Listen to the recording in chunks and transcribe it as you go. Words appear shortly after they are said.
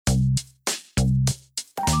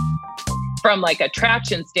from like a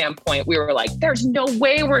traction standpoint, we were like, there's no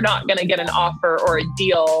way we're not going to get an offer or a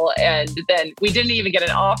deal. And then we didn't even get an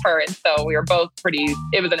offer. And so we were both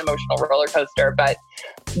it was an emotional roller coaster. But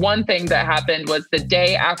one thing that happened was the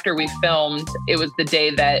day after we filmed, it was the day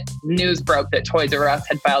that news broke that Toys R Us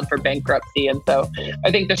had filed for bankruptcy. And so I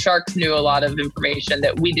think the Sharks knew a lot of information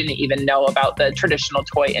that we didn't even know about the traditional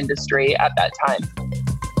toy industry at that time.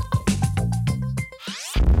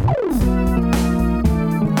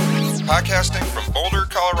 Podcasting from Boulder,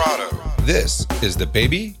 Colorado. This is the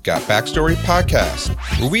Baby Got Backstory podcast,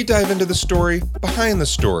 where we dive into the story behind the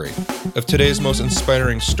story of today's most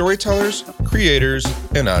inspiring storytellers, creators,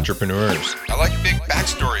 and entrepreneurs. I like big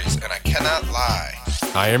backstories, and I cannot lie.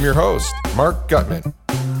 I am your host, Mark Gutman.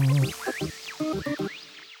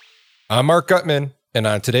 I'm Mark Gutman, and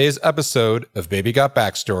on today's episode of Baby Got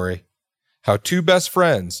Backstory, how two best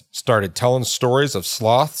friends started telling stories of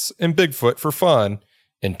sloths and Bigfoot for fun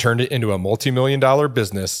and turned it into a multi-million-dollar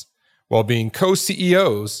business while being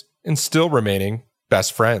co-CEOs and still remaining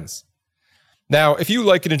best friends. Now, if you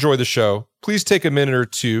like and enjoy the show, please take a minute or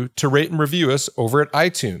two to rate and review us over at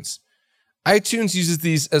iTunes. iTunes uses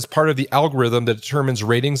these as part of the algorithm that determines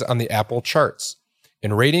ratings on the Apple charts.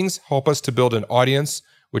 And ratings help us to build an audience,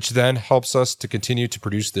 which then helps us to continue to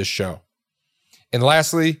produce this show. And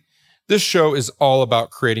lastly, this show is all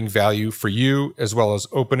about creating value for you as well as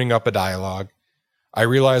opening up a dialogue. I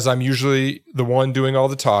realize I'm usually the one doing all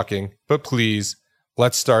the talking, but please,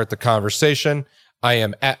 let's start the conversation. I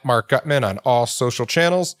am at Mark Gutman on all social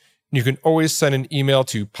channels. You can always send an email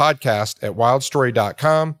to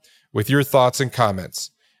podcast@wildstory.com with your thoughts and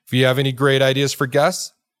comments. If you have any great ideas for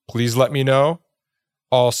guests, please let me know.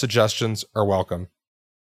 All suggestions are welcome.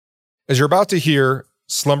 As you're about to hear,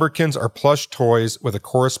 Slumberkins are plush toys with a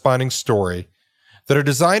corresponding story that are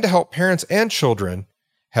designed to help parents and children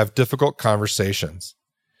have difficult conversations,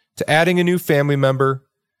 to adding a new family member,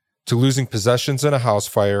 to losing possessions in a house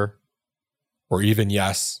fire, or even,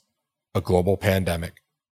 yes, a global pandemic.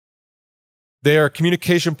 They are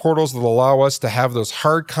communication portals that allow us to have those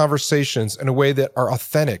hard conversations in a way that are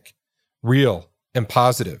authentic, real, and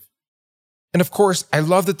positive. And of course, I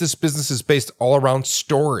love that this business is based all around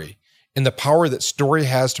story and the power that story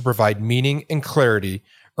has to provide meaning and clarity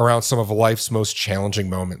around some of life's most challenging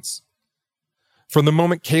moments. From the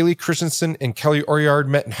moment Kaylee Christensen and Kelly Oriard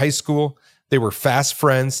met in high school, they were fast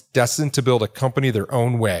friends destined to build a company their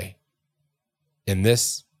own way. And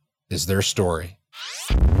this is their story.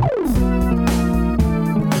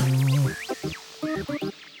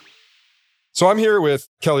 So I'm here with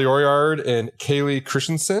Kelly Oriard and Kaylee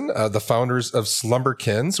Christensen, the founders of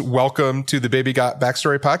Slumberkins. Welcome to the Baby Got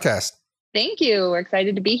Backstory podcast. Thank you. We're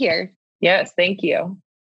excited to be here. Yes, thank you.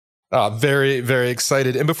 Very, very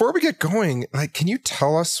excited. And before we get going, can you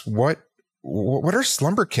tell us what are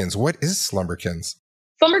Slumberkins? What is Slumberkins?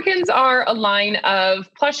 Slumberkins are a line of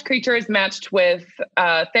plush creatures matched with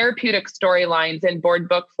therapeutic storylines in board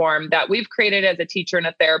book form that we've created as a teacher and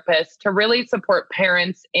a therapist to really support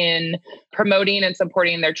parents in promoting and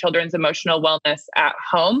supporting their children's emotional wellness at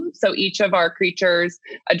home. So each of our creatures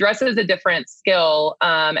addresses a different skill,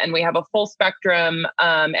 and we have a full spectrum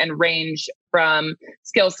and range from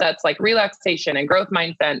skill sets like relaxation and growth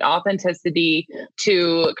mindset, authenticity,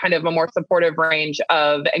 to kind of a more supportive range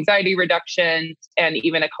of anxiety reduction and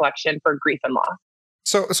even a collection for grief and loss.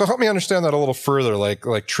 So help me understand that a little further.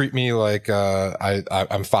 Like treat me like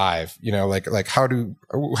I'm 5. You know, like how do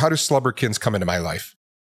Slumberkins come into my life?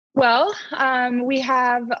 Well, we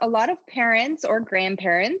have a lot of parents or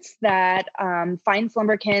grandparents that find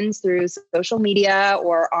Slumberkins through social media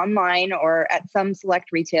or online or at some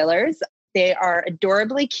select retailers. They are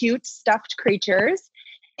adorably cute stuffed creatures.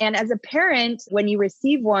 And as a parent, when you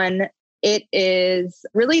receive one, it is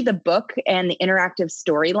really the book and the interactive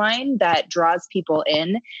storyline that draws people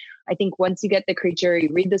in. I think once you get the creature, you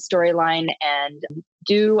read the storyline and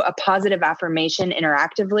do a positive affirmation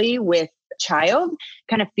interactively with the child,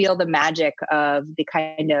 kind of feel the magic of the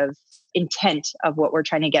kind of intent of what we're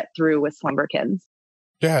trying to get through with Slumberkins.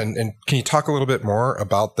 Yeah. And can you talk a little bit more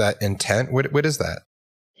about that intent? What is that?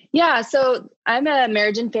 Yeah, so I'm a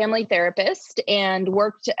marriage and family therapist and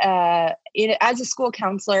worked as a school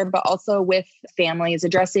counselor, but also with families,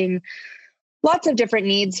 addressing lots of different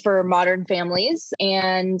needs for modern families.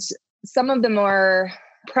 And some of the more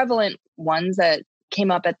prevalent ones that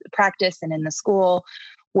came up at the practice and in the school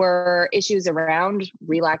were issues around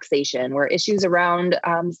relaxation, were issues around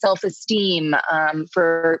self-esteem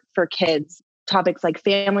for kids, topics like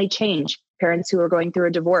family change, parents who are going through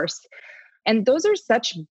a divorce. And those are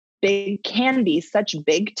can be such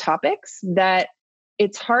big topics that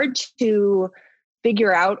it's hard to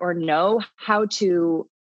figure out or know how to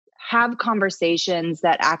have conversations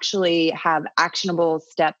that actually have actionable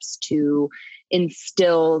steps to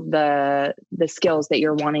instill the skills that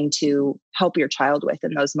you're wanting to help your child with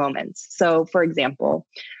in those moments. So, for example,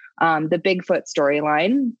 the Bigfoot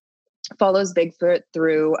storyline follows Bigfoot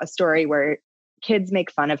through a story where kids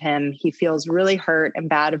make fun of him. He feels really hurt and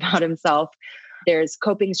bad about himself. There's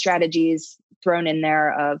coping strategies thrown in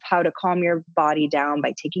there of how to calm your body down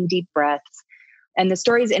by taking deep breaths. And the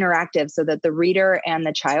story is interactive so that the reader and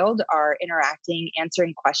the child are interacting,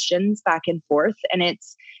 answering questions back and forth. And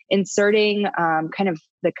it's inserting kind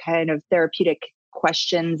of therapeutic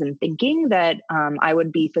questions and thinking that I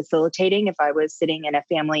would be facilitating if I was sitting in a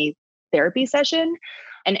family therapy session,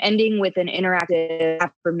 and ending with an interactive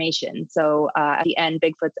affirmation. So at the end,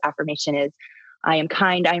 Bigfoot's affirmation is, I am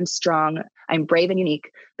kind, I am strong, I'm brave and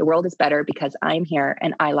unique. The world is better because I am here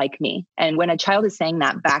and I like me. And when a child is saying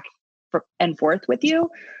that back and forth with you,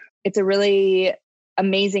 it's a really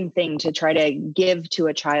amazing thing to try to give to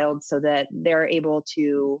a child so that they're able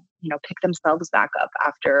to, pick themselves back up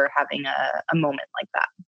after having a moment like that.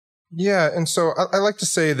 Yeah. And so I like to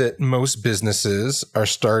say that most businesses are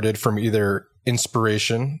started from either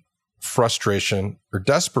inspiration, frustration, or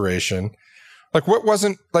desperation.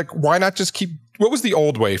 Why not just what was the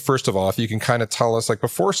old way? First of all, if you can kind of tell us,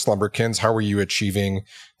 before Slumberkins, how were you achieving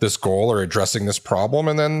this goal or addressing this problem?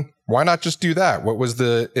 And then why not just do that? What was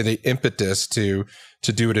the impetus to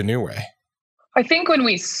do it a new way? I think when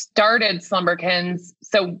we started Slumberkins,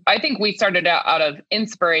 so I think we started out of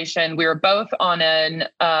inspiration. We were both on a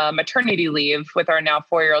maternity leave with our now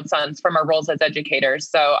 4-year-old sons from our roles as educators.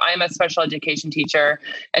 So I'm a special education teacher,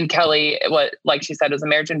 and Kelly, like she said, was a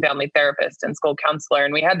marriage and family therapist and school counselor.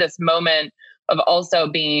 And we had this moment of also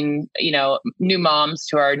being, new moms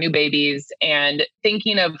to our new babies and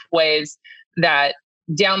thinking of ways that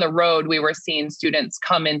down the road we were seeing students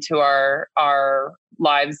come into our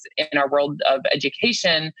lives in our world of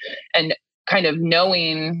education, and kind of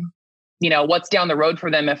knowing, what's down the road for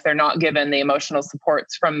them if they're not given the emotional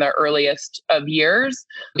supports from the earliest of years,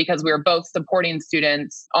 because we were both supporting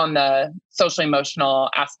students on the social emotional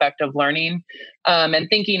aspect of learning, and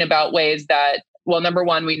thinking about ways that, well, number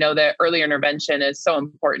one, we know that early intervention is so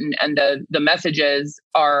important, and the messages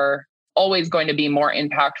are always going to be more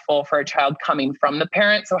impactful for a child coming from the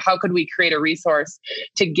parent. So how could we create a resource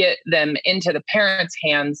to get them into the parents'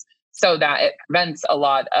 hands so that it prevents a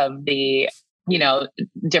lot of the,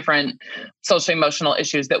 different social emotional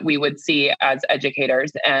issues that we would see as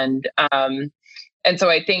educators? And so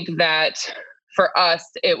I think that for us,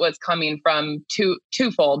 it was coming from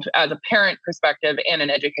twofold, as a parent perspective and an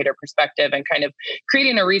educator perspective, and kind of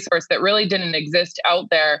creating a resource that really didn't exist out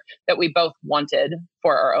there that we both wanted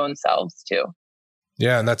for our own selves too.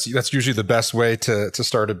 Yeah, and that's usually the best way to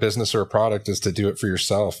start a business or a product, is to do it for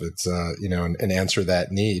yourself. It's and answer that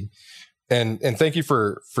need. And thank you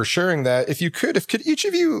for sharing that. If could each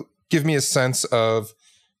of you give me a sense of,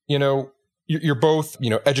 you're both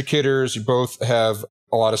educators, you both have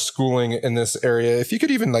a lot of schooling in this area. If you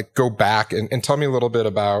could even go back and tell me a little bit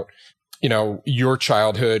about, your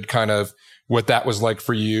childhood, kind of what that was like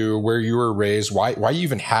for you, where you were raised, why you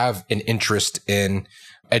even have an interest in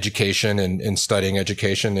education and studying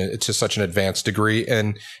education to such an advanced degree,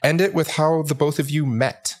 and end it with how the both of you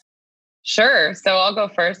met. Sure. So I'll go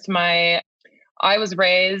first. I was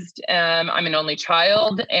raised, I'm an only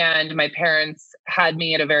child, and my parents had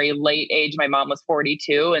me at a very late age. My mom was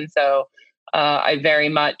 42. And so I very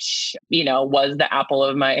much, was the apple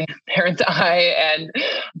of my parents' eye.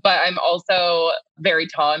 But I'm also very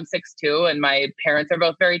tall. I'm 6'2", and my parents are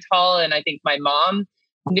both very tall. And I think my mom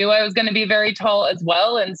knew I was going to be very tall as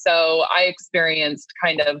well. And so I experienced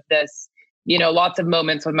kind of this, lots of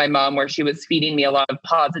moments with my mom where she was feeding me a lot of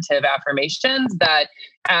positive affirmations that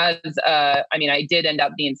I did end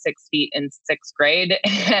up being 6 feet in 6th grade.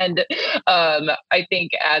 And I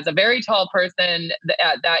think as a very tall person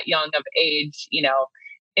at that young of age,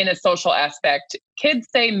 in a social aspect, kids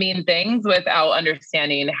say mean things without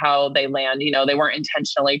understanding how they land. They weren't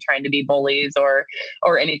intentionally trying to be bullies or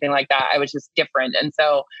anything like that. I was just different. And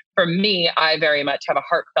so for me, I very much have a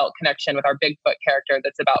heartfelt connection with our Bigfoot character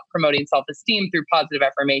that's about promoting self-esteem through positive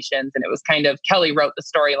affirmations. And it was kind of, Kelly wrote the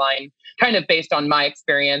storyline kind of based on my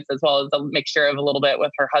experience, as well as a mixture of a little bit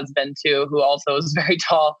with her husband too, who also is very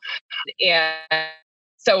tall. And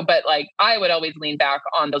so, but I would always lean back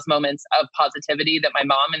on those moments of positivity that my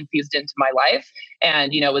mom infused into my life.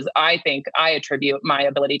 And, I attribute my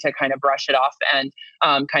ability to kind of brush it off and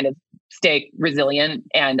kind of stay resilient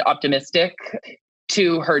and optimistic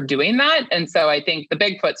to her doing that. And so I think the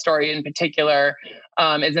Bigfoot story in particular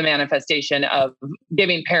is a manifestation of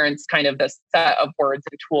giving parents kind of the set of words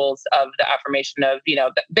and tools of the affirmation of,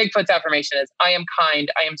 Bigfoot's affirmation is, I am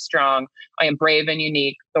kind, I am strong, I am brave and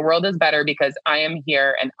unique. The world is better because I am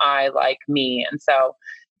here and I like me. And so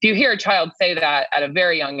if you hear a child say that at a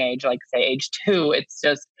very young age, like say age 2, it's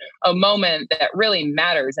just a moment that really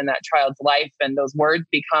matters in that child's life. And those words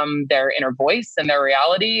become their inner voice and their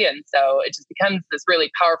reality. And so it just becomes this really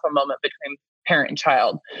powerful moment between parent and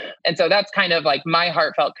child. And so that's kind of like my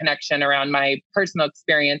heartfelt connection around my personal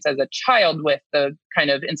experience as a child with the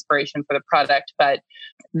kind of inspiration for the product. But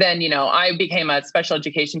then, I became a special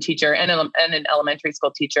education teacher and an elementary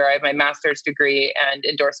school teacher. I have my master's degree and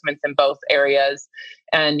endorsements in both areas.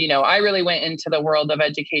 And, I really went into the world of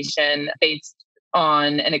education based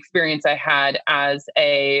on an experience I had as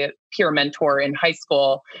a peer mentor in high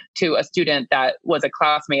school to a student that was a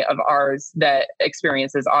classmate of ours that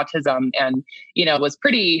experiences autism and, was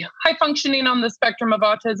pretty high functioning on the spectrum of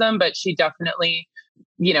autism, but she definitely,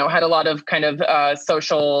 had a lot of kind of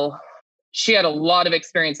she had a lot of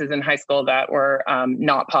experiences in high school that were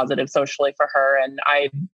not positive socially for her. And I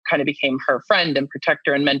kind of became her friend and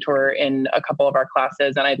protector and mentor in a couple of our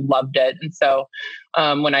classes, and I loved it. And so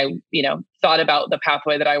when I, thought about the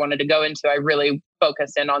pathway that I wanted to go into, I really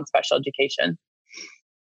focused in on special education.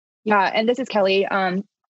 Yeah. And this is Kelly.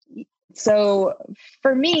 So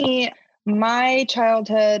for me, my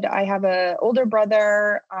childhood, I have an older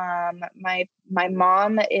brother. My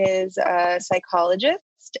mom is a psychologist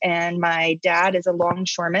and my dad is a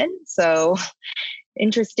longshoreman. So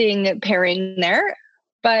interesting pairing there.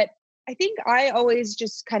 But I think I always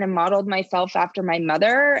just kind of modeled myself after my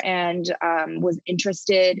mother and was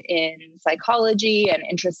interested in psychology and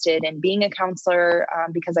interested in being a counselor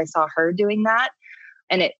because I saw her doing that.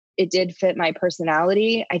 And it did fit my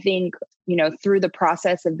personality. I think, through the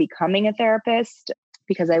process of becoming a therapist,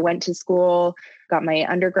 because I went to school, got my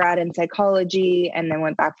undergrad in psychology, and then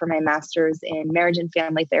went back for my master's in marriage and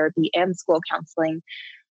family therapy and school counseling.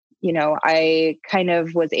 I kind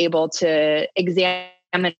of was able to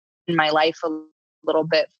examine my life a little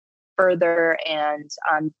bit further and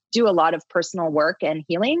do a lot of personal work and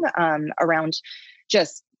healing around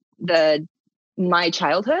just my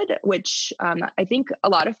childhood, which I think a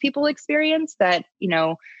lot of people experience that,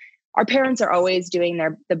 our parents are always doing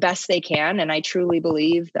the best they can. And I truly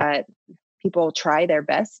believe that people try their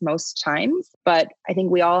best most times, but I think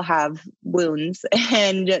we all have wounds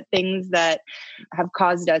and things that have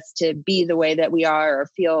caused us to be the way that we are or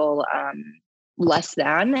feel less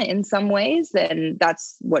than in some ways. And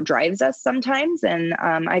that's what drives us sometimes. And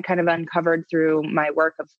I kind of uncovered through my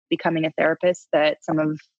work of becoming a therapist that some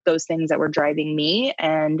of those things that were driving me.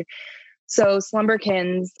 And so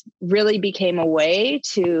Slumberkins really became a way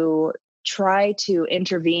to try to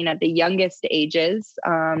intervene at the youngest ages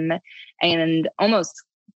and almost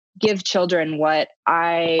give children what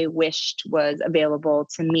I wished was available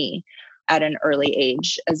to me at an early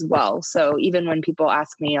age as well. So even when people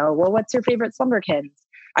ask me, oh, well, what's your favorite Slumberkins?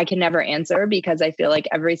 I can never answer because I feel like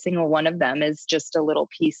every single one of them is just a little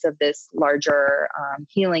piece of this larger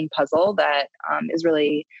healing puzzle that is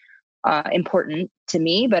really important to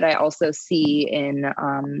me, but I also see in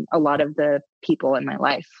a lot of the people in my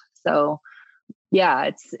life. So yeah,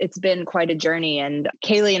 it's been quite a journey. And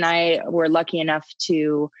Kaylee and I were lucky enough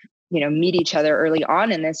to, meet each other early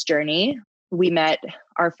on in this journey. We met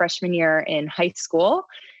our freshman year in high school,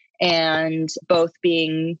 and both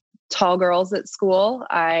being tall girls at school,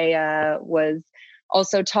 I was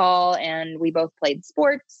also tall, and we both played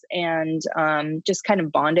sports and just kind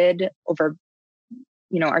of bonded over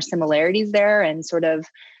our similarities there and sort of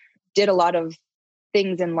did a lot of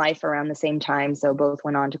things in life around the same time. So both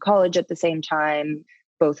went on to college at the same time,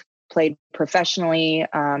 both played professionally,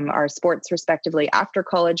 our sports respectively after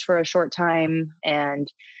college for a short time,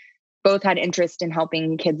 and both had interest in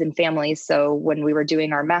helping kids and families. So when we were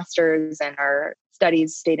doing our masters and our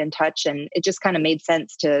studies, stayed in touch, and it just kind of made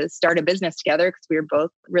sense to start a business together because we were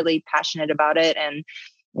both really passionate about it and,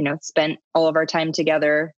 spent all of our time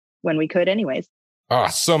together when we could anyways. Ah,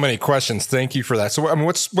 so many questions. Thank you for that. So,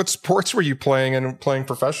 what sports were you playing and playing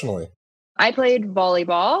professionally? I played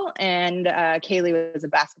volleyball, and Kaylee was a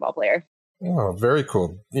basketball player. Oh, very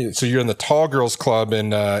cool. So you're in the tall girls club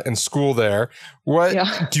in school there.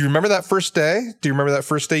 What do you remember that first day? Do you remember that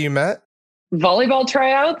first day you met? Volleyball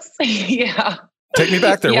tryouts? Yeah. Take me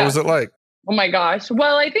back there. Yeah. What was it like? Oh my gosh.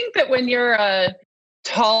 Well, I think that when you're a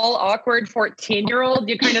tall, awkward 14-year-old,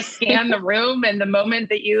 you kind of scan the room, and the moment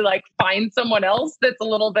that you find someone else that's a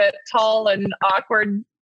little bit tall and awkward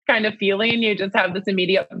kind of feeling, you just have this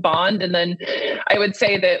immediate bond. And then I would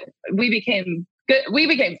say that we became we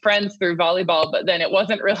became friends through volleyball, but then it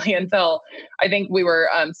wasn't really until I think we were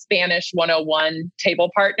Spanish 101 table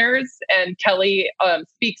partners, and Kelly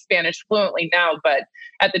speaks Spanish fluently now, but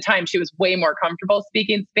at the time she was way more comfortable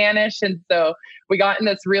speaking Spanish. And so we got in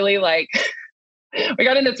this really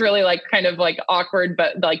kind of like awkward,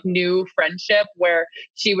 but like new friendship where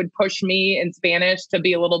she would push me in Spanish to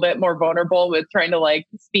be a little bit more vulnerable with trying to like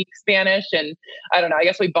speak Spanish. And I don't know, I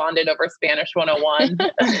guess we bonded over Spanish 101.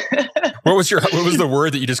 What was the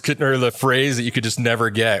word that you just couldn't, or the phrase that you could just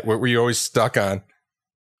never get? What were you always stuck on?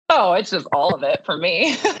 Oh, it's just all of it for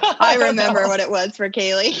me. I remember what it was for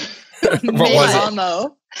Kaylee. What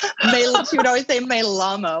was it? She would always say me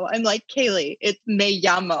llamo. I'm like, Kaylee, it's me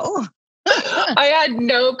llamo. I had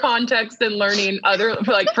no context in learning other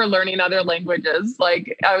languages.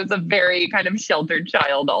 Like I was a very kind of sheltered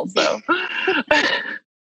child also.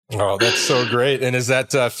 Oh, that's so great. And is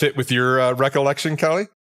that fit with your recollection, Kelly?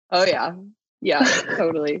 Oh, yeah. Yeah,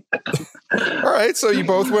 totally. All right. So you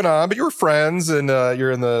both went on, but you were friends, and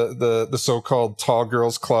you're in the so-called Tall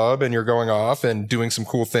Girls Club, and you're going off and doing some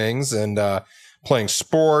cool things and playing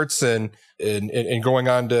sports and going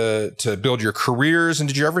on to build your careers. And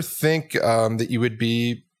did you ever think that you would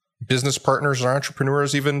be business partners or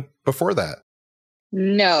entrepreneurs even before that?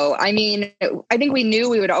 No, I mean, I think we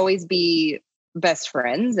knew we would always be best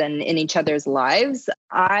friends and in each other's lives.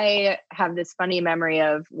 I have this funny memory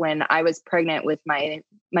of when I was pregnant with my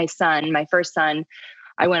son, my first son.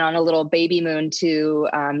 I went on a little baby moon to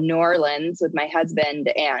New Orleans with my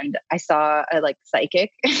husband, and I saw a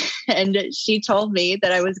psychic, and she told me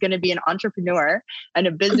that I was going to be an entrepreneur and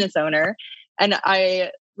a business owner. And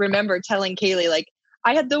I remember telling Kaylee,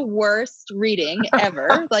 I had the worst reading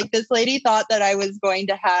ever. This lady thought that I was going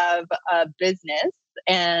to have a business,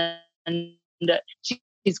 and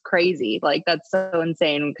she's crazy. That's so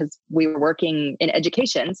insane, because we were working in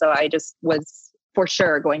education. So I just was for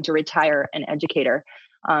sure going to retire an educator.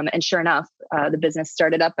 And sure enough, the business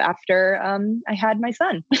started up after I had my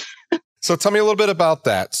son. So tell me a little bit about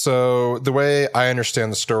that. So the way I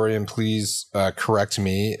understand the story, and please correct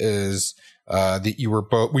me, is that you were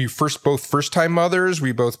both first-time mothers. Were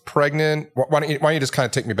you both pregnant? Why don't you just kind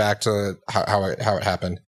of take me back to how it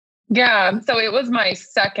happened? Yeah. So it was my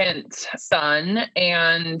second son.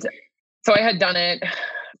 And so I had done it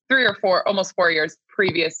 3 or 4, almost 4 years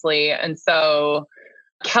previously. And so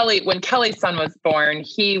when Kelly's son was born,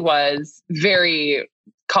 he was very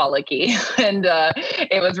colicky, and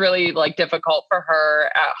it was really difficult for her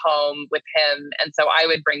at home with him. And so I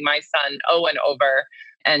would bring my son Owen over,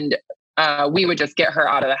 and we would just get her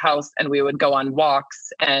out of the house, and we would go on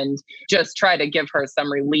walks and just try to give her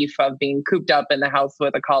some relief of being cooped up in the house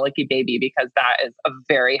with a colicky baby, because that is it's a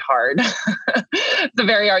very hard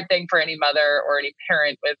thing for any mother or any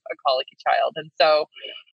parent with a colicky child. And so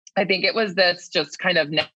I think it was this just kind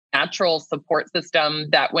of natural support system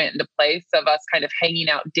that went into place of us kind of hanging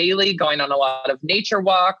out daily, going on a lot of nature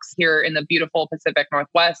walks here in the beautiful Pacific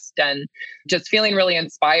Northwest, and just feeling really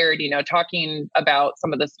inspired, talking about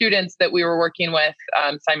some of the students that we were working with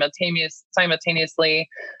simultaneously,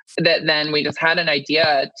 that then we just had an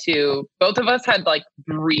idea to, both of us had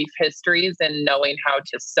brief histories in knowing how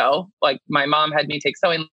to sew. My mom had me take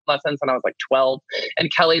sewing lessons when I was 12,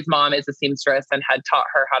 and Kelly's mom is a seamstress and had taught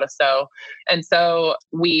her how to sew. And so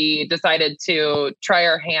we decided to try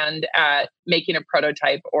our hand at making a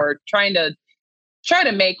prototype, or try to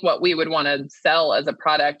make what we would want to sell as a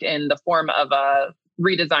product in the form of a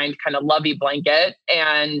redesigned kind of lovey blanket,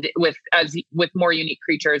 and with more unique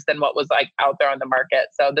creatures than what was out there on the market.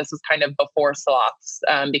 So this was kind of before sloths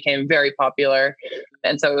became very popular.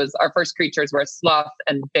 And so our first creatures were sloth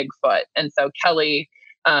and Bigfoot. And so Kelly,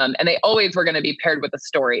 and they always were going to be paired with a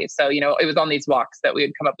story. So, it was on these walks that we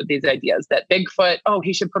would come up with these ideas that Bigfoot,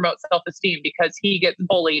 he should promote self-esteem because he gets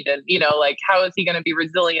bullied, and, how is he going to be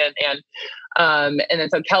resilient? And then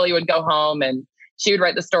so Kelly would go home and she would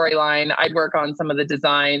write the storyline. I'd work on some of the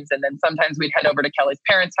designs. And then sometimes we'd head over to Kelly's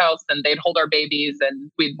parents' house and they'd hold our babies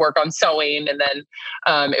and we'd work on sewing. And then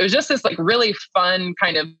it was just this really fun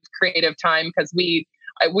kind of creative time, because we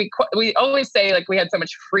always say we had so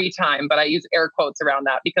much free time, but I use air quotes around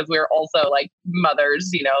that because we were also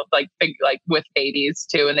mothers, big, with babies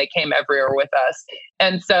too. And they came everywhere with us.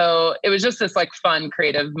 And so it was just this fun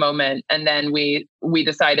creative moment. And then we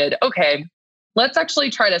decided, okay, let's actually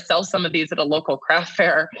try to sell some of these at a local craft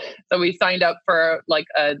fair. So we signed up for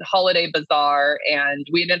a holiday bazaar, and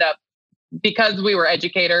we ended up, because we were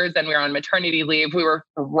educators and we were on maternity leave, we were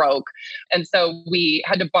broke. And so we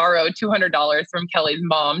had to borrow $200 from Kelly's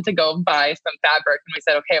mom to go buy some fabric. And we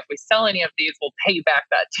said, okay, if we sell any of these, we'll pay you back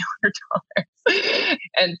that $200.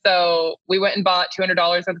 And so we went and bought $200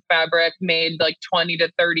 worth of fabric, made like 20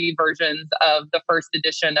 to 30 versions of the first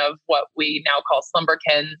edition of what we now call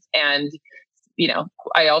Slumberkins. And,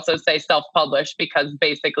 I also say self-published because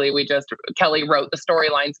basically Kelly wrote the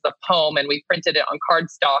storylines of the poem and we printed it on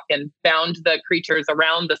cardstock and bound the creatures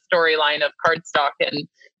around the storyline of cardstock and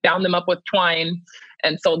bound them up with twine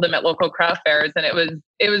and sold them at local craft fairs. And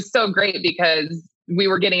it was so great because we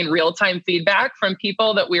were getting real-time feedback from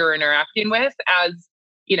people that we were interacting with. As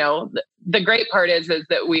the great part is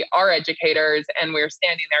that we are educators and we're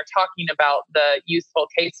standing there talking about the useful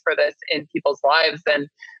case for this in people's lives. And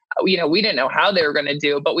we didn't know how they were going to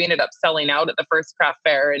do, but we ended up selling out at the first craft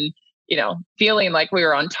fair and feeling like we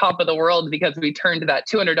were on top of the world because we turned that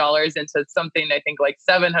 $200 into something, I think like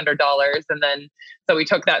 $700. And then, so we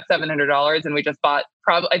took that $700 and we just bought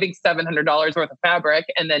I think $700 worth of fabric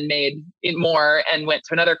and then made it more and went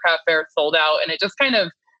to another craft fair, sold out. And it just kind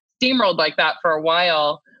of steamrolled like that for a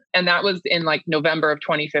while. And that was in like November of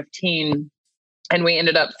 2015. And we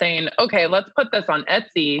ended up saying, okay, let's put this on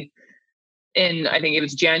Etsy I think it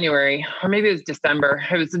was January, or maybe it was December.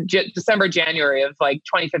 It was December, January of like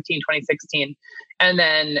 2015, 2016. And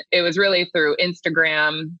then it was really through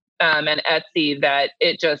Instagram and Etsy that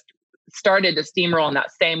it just started to steamroll in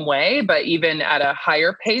that same way, but even at a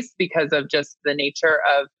higher pace because of just the nature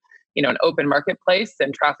of, an open marketplace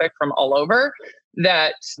and traffic from all over,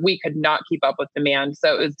 that we could not keep up with demand.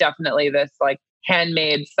 So it was definitely this like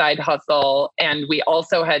handmade side hustle. And we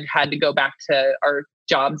also had to go back to our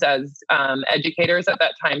jobs as educators at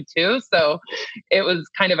that time too. So it was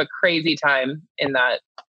kind of a crazy time in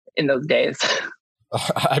those days.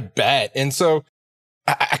 I bet. And so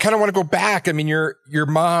I kind of want to go back. I mean, your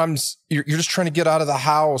mom's, you're just trying to get out of the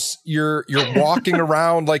house. You're walking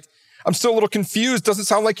around. Like, I'm still a little confused. Doesn't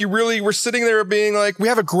sound like you really were sitting there being like, we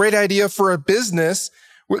have a great idea for a business.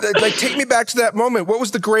 Like, take me back to that moment. What was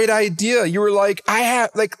the great idea? You were like,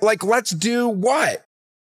 let's do what?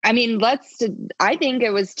 I mean, I think it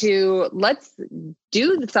was let's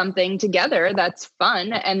do something together that's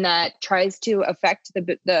fun and that tries to affect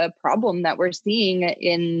the problem that we're seeing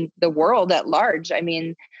in the world at large. I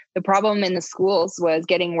mean, the problem in the schools was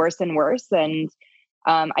getting worse and worse. And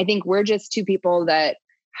I think we're just two people that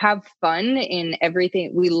have fun in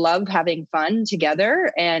everything. We love having fun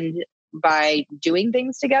together and by doing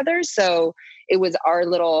things together. So it was our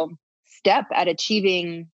little step at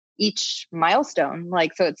achieving each milestone.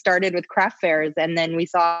 Like, so it started with craft fairs and then we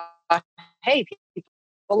saw, hey, people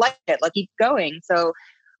like it, let's keep going. So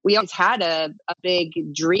we always had a big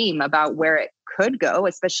dream about where it could go,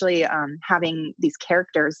 especially having these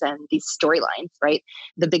characters and these storylines, right?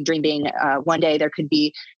 The big dream being one day there could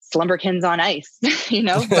be Slumberkins on ice,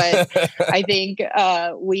 but I think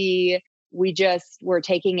we just were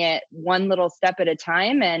taking it one little step at a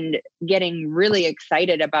time and getting really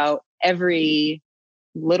excited about every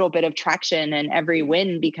little bit of traction and every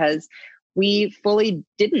win because we fully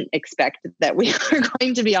didn't expect that we were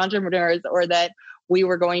going to be entrepreneurs or that we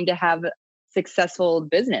were going to have successful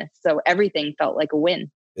business. So everything felt like a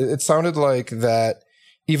win. It sounded like that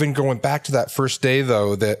even going back to that first day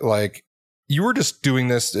though, that like you were just doing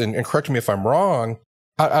this and correct me if I'm wrong,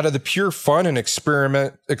 out of the pure fun and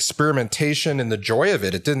experimentation and the joy of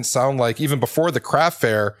it. It didn't sound like even before the craft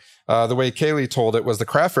fair, the way Kaylee told it was the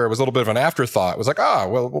craft fair was a little bit of an afterthought. It was like,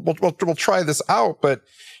 we'll try this out. But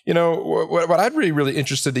what I'd be really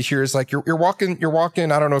interested to hear is like you're walking.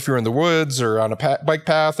 I don't know if you're in the woods or on a bike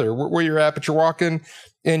path or where you're at, but you're walking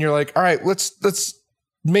and you're like, all right, let's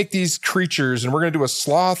make these creatures and we're gonna do a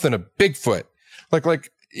sloth and a Bigfoot.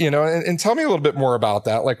 And tell me a little bit more about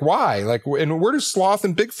that. Like why? And where does sloth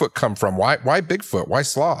and Bigfoot come from? Why Bigfoot? Why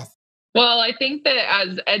sloth? Well, I think that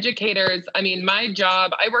as educators, I mean, my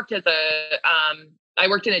job, I worked in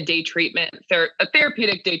a day treatment, a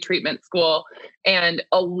therapeutic day treatment school. And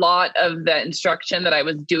a lot of the instruction that I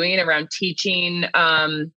was doing around teaching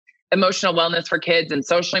emotional wellness for kids and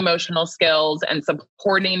social emotional skills and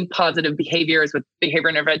supporting positive behaviors with behavior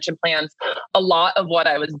intervention plans, a lot of what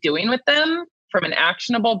I was doing with them from an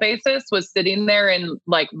actionable basis was sitting there and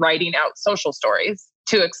like writing out social stories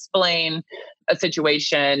to explain a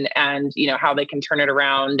situation and, how they can turn it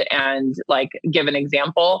around and like give an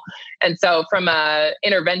example. And so from a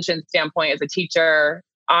intervention standpoint as a teacher,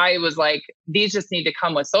 I was like, these just need to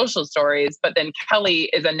come with social stories. But then Kelly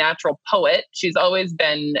is a natural poet. She's always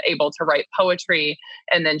been able to write poetry.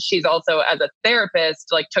 And then she's also, as a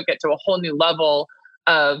therapist, like took it to a whole new level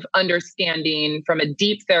of understanding from a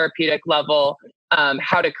deep therapeutic level,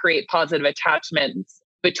 how to create positive attachments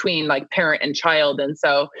between like parent and child. And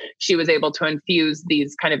so she was able to infuse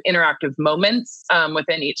these kind of interactive moments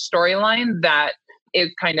within each storyline that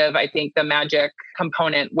is kind of, I think, the magic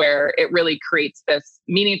component where it really creates this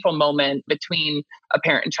meaningful moment between a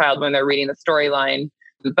parent and child when they're reading the storyline.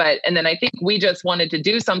 And then I think we just wanted to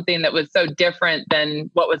do something that was so different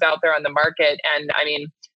than what was out there on the market. And I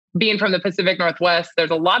mean, being from the Pacific Northwest,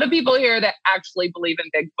 there's a lot of people here that actually believe in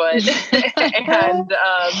Bigfoot. And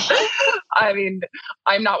I mean,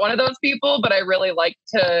 I'm not one of those people, but I really like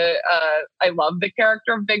to, I love the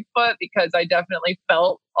character of Bigfoot because I definitely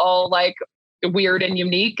felt all like weird and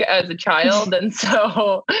unique as a child. And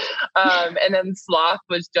so, and then sloth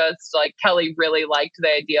was just like, Kelly really liked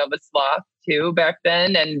the idea of a sloth too back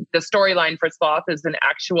then. And the storyline for sloth is an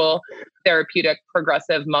actual therapeutic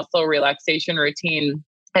progressive muscle relaxation routine.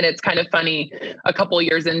 And it's kind of funny, a couple of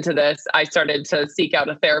years into this, I started to seek out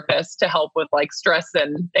a therapist to help with like stress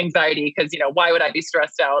and anxiety. Because, why would I be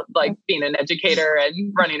stressed out like being an educator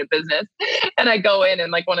and running a business? And I go in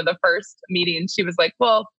and like one of the first meetings, she was like,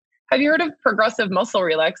 well, have you heard of progressive muscle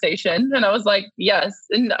relaxation? And I was like, yes.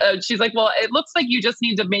 And she's like, well, it looks like you just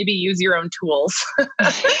need to maybe use your own tools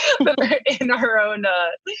in our own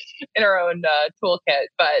toolkit.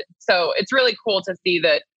 But so it's really cool to see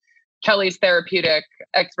that Kelly's therapeutic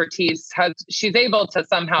expertise she's able to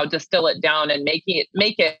somehow distill it down and make it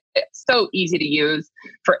so easy to use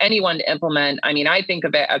for anyone to implement. I mean, I think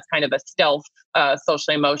of it as kind of a stealth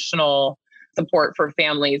social emotional support for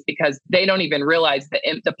families because they don't even realize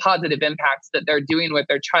the positive impacts that they're doing with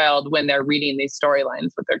their child when they're reading these storylines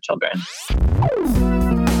with their children.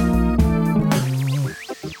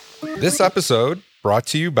 This episode brought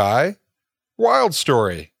to you by Wild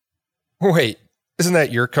Story. Wait, isn't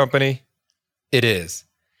that your company? It is.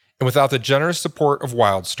 And without the generous support of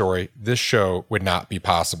Wild Story, this show would not be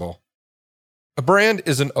possible. A brand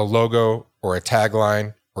isn't a logo or a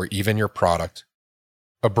tagline or even your product.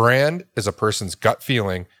 A brand is a person's gut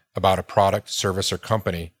feeling about a product, service, or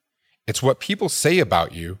company. It's what people say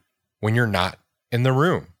about you when you're not in the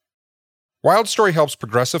room. Wild Story helps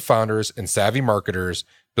progressive founders and savvy marketers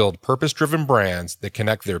build purpose-driven brands that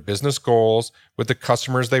connect their business goals with the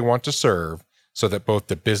customers they want to serve so that both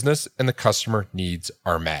the business and the customer needs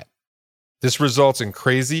are met. This results in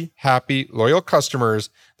crazy, happy, loyal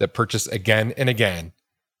customers that purchase again and again,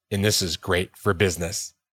 and this is great for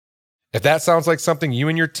business. If that sounds like something you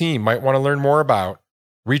and your team might want to learn more about,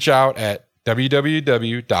 reach out at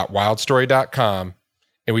www.wildstory.com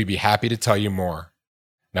and we'd be happy to tell you more.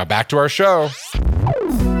 Now back to our show.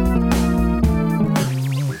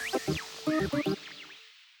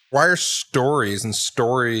 Why are stories and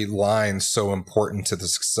storylines so important to the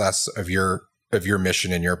success of your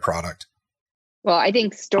mission and your product? Well, I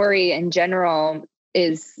think story in general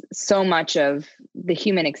is so much of the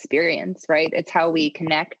human experience, right? It's how we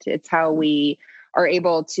connect. It's how we are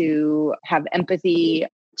able to have empathy,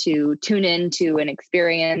 to tune into an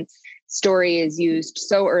experience. Story is used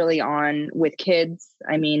so early on with kids.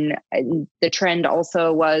 I mean, the trend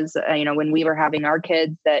also was, when we were having our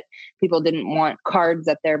kids, that people didn't want cards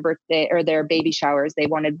at their birthday or their baby showers. They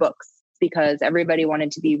wanted books because everybody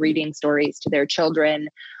wanted to be reading stories to their children.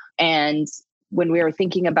 And when we were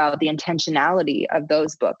thinking about the intentionality of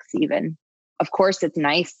those books, even, of course, it's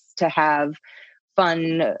nice to have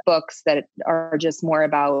fun books that are just more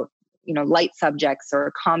about, light subjects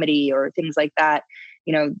or comedy or things like that.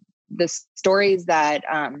 The stories that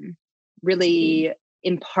really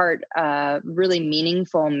impart really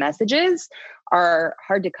meaningful messages are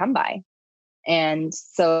hard to come by. And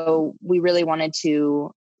so we really wanted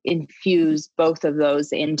to infuse both of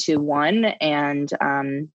those into one and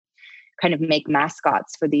kind of make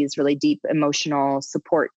mascots for these really deep emotional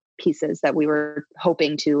support pieces that we were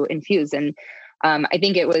hoping to infuse. And I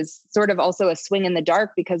think it was sort of also a swing in the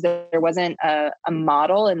dark because there wasn't a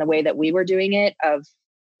model in the way that we were doing it of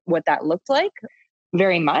what that looked like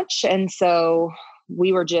very much. And so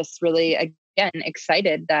we were just really, again,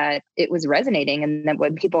 excited that it was resonating and that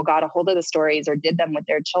when people got a hold of the stories or did them with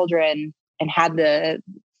their children and had the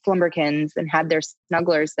Slumberkins and had their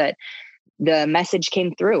snugglers, that the message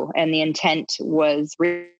came through and the intent was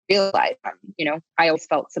realized. I always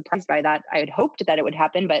felt surprised by that. I had hoped that it would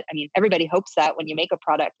happen, but I mean, everybody hopes that when you make a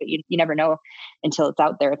product, but you never know until it's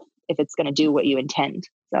out there if it's going to do what you intend.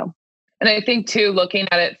 So. And I think too, looking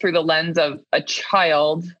at it through the lens of a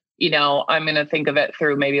child, I'm going to think of it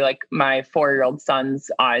through maybe like my 4-year-old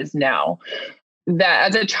son's eyes now. That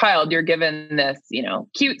as a child, you're given this,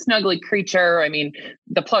 cute, snuggly creature. I mean,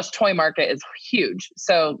 the plush toy market is huge.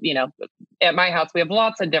 So, at my house, we have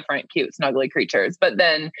lots of different cute, snuggly creatures. But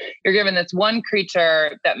then you're given this one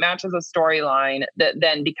creature that matches a storyline that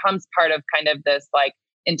then becomes part of kind of this like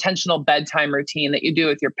intentional bedtime routine that you do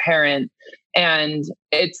with your parent. And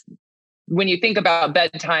it's, when you think about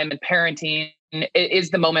bedtime and parenting is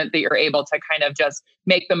the moment that you're able to kind of just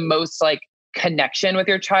make the most like connection with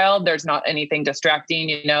your child. There's not anything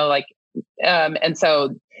distracting, like, and so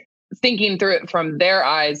thinking through it from their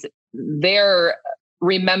eyes, they're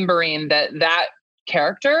remembering that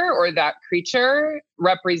character or that creature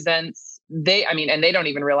represents and they don't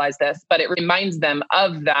even realize this, but it reminds them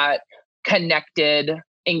of that connected,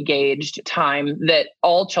 engaged time that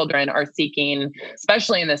all children are seeking,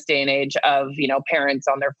 especially in this day and age of, parents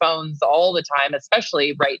on their phones all the time,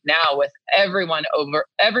 especially right now with everyone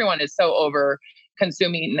is so over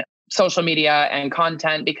consuming social media and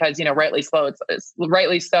content because, rightly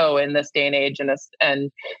so in this day and age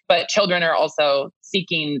but children are also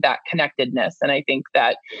seeking that connectedness. And I think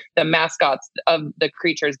that the mascots of the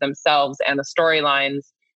creatures themselves and the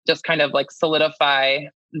storylines just kind of like solidify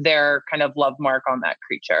their kind of love mark on that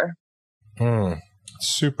creature.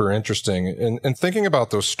 Super interesting. And thinking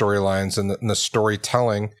about those storylines and the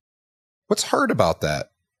storytelling, what's hard about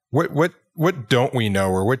that? What don't we know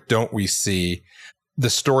or what don't we see? The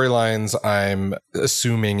storylines, I'm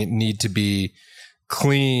assuming, need to be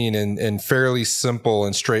clean and fairly simple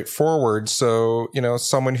and straightforward. So,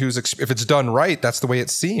 someone if it's done right, that's the way it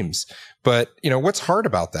seems. But, what's hard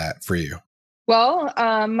about that for you? Well,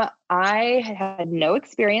 I had no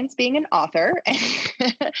experience being an author.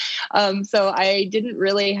 So I didn't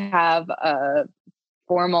really have a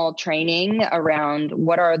formal training around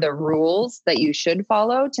what are the rules that you should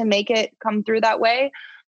follow to make it come through that way.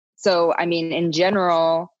 So, in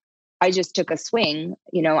general, I just took a swing.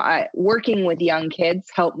 Working with young kids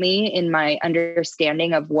helped me in my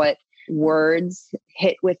understanding of what words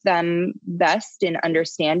hit with them best in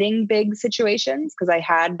understanding big situations, because I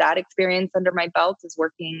had that experience under my belt as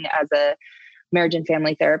working as a marriage and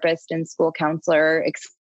family therapist and school counselor,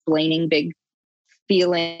 explaining big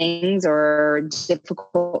feelings or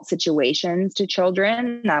difficult situations to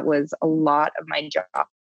children. That was a lot of my job.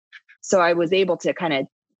 So I was able to kind of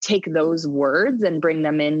take those words and bring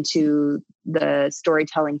them into the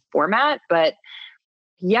storytelling format. But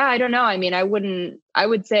yeah, I don't know. I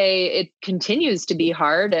would say it continues to be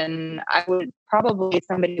hard. And I would probably,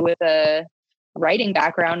 somebody with a writing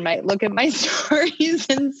background might look at my stories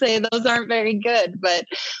and say those aren't very good. But,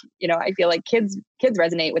 I feel like kids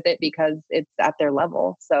resonate with it because it's at their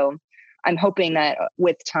level. So I'm hoping that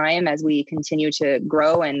with time, as we continue to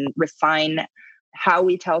grow and refine how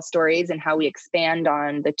we tell stories and how we expand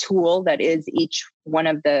on the tool that is each one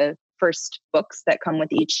of the first books that come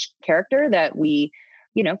with each character, that we,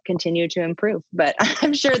 continue to improve. But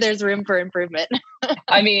I'm sure there's room for improvement.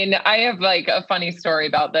 I have like a funny story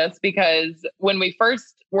about this, because when we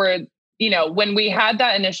first were, when we had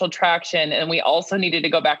that initial traction and we also needed to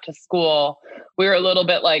go back to school, we were a little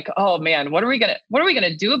bit like, oh man, what are we going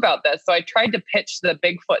to do about this? So I tried to pitch the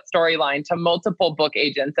Bigfoot storyline to multiple book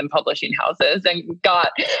agents and publishing houses and got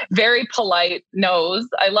very polite no's.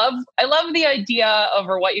 I love the idea of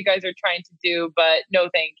what you guys are trying to do, but no,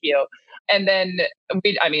 thank you. And then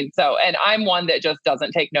and I'm one that just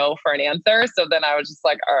doesn't take no for an answer. So then I was just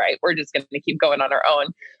like, all right, we're just going to keep going on our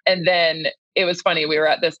own. And then it was funny. We were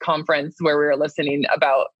at this conference where we were listening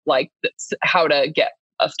about like how to get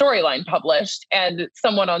a storyline published. And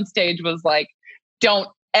someone on stage was like, don't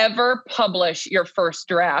ever publish your first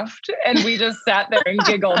draft. And we just sat there and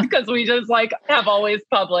giggled because we just like have always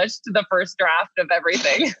published the first draft of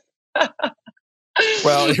everything.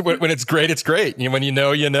 Well, when it's great, it's great. When you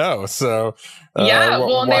know. So yeah.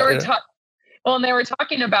 And they were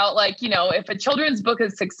talking about like, if a children's book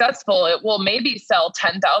is successful, it will maybe sell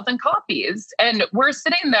 10,000 copies. And we're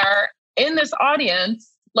sitting there in this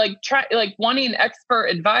audience, like wanting expert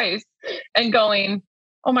advice and going,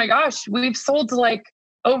 oh my gosh, we've sold like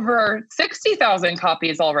over 60,000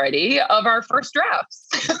 copies already of our first drafts.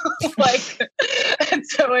 And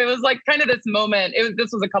so it was like kind of this moment. This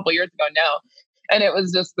was a couple years ago now. And it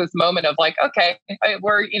was just this moment of like, okay,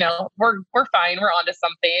 we're fine. We're onto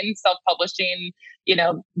something. Self-publishing,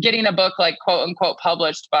 getting a book like quote unquote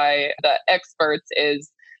published by the experts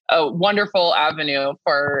is a wonderful avenue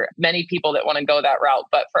for many people that want to go that route.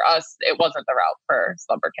 But for us, it wasn't the route for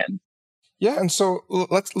Slumberkins. Yeah, and so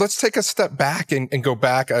let's take a step back and go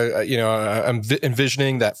back. I'm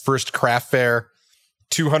envisioning that first craft fair.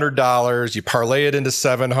 $200, you parlay it into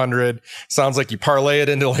 $700. Sounds like you parlay it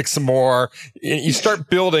into like some more. You start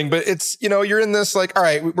building, but it's, you're in this like, all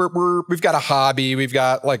right, we've got a hobby. We've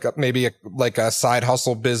got like maybe a side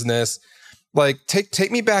hustle business. Like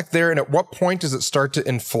take me back there. And at what point does it start to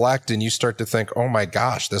inflect and you start to think, oh my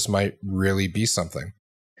gosh, this might really be something?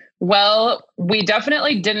 Well, we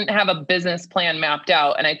definitely didn't have a business plan mapped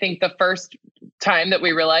out. And I think the first time that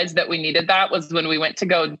we realized that we needed that was when we went to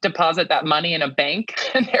go deposit that money in a bank.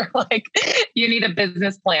 And they're like, you need a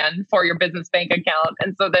business plan for your business bank account.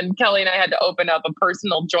 And so then Kelly and I had to open up a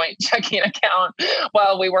personal joint checking account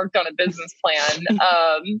while we worked on a business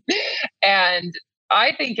plan. And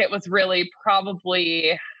I think it was really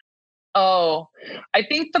probably, I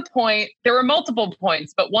think the point, there were multiple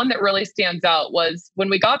points, but one that really stands out was when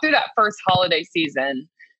we got through that first holiday season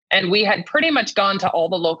and we had pretty much gone to all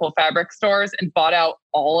the local fabric stores and bought out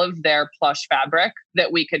all of their plush fabric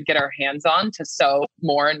that we could get our hands on to sew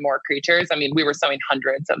more and more creatures. I mean, we were sewing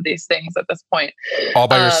hundreds of these things at this point. All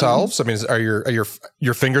by yourselves? I mean, are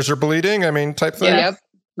your fingers are bleeding? I mean, type thing? Yep.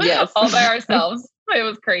 Yes. All by ourselves. It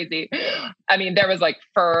was crazy. I mean, there was like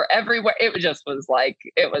fur everywhere. It just was like,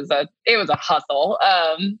 it was a hustle.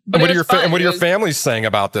 But what are your families saying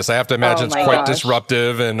about this? I have to imagine it's quite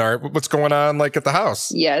disruptive. And what's going on like at the house?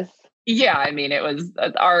 Yes. Yeah. I mean, it was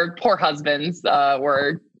our poor husbands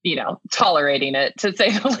were, tolerating it, to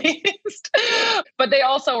say the least. But they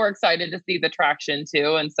also were excited to see the traction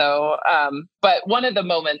too. And so, but one of the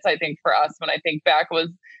moments I think for us, when I think back, was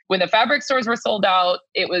when the fabric stores were sold out.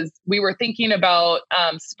 We were thinking about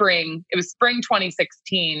spring. It was spring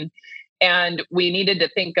 2016. And we needed to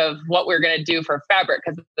think of what we were going to do for fabric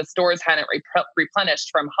because the stores hadn't replenished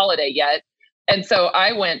from holiday yet. And so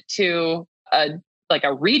I went to a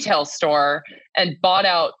retail store and bought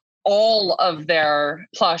out all of their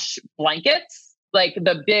plush blankets, like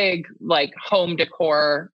the big, home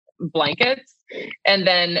decor blankets. And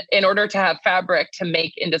then in order to have fabric to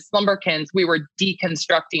make into slumberkins, we were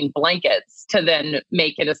deconstructing blankets to then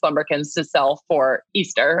make into slumberkins to sell for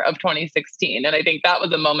Easter of 2016. And I think that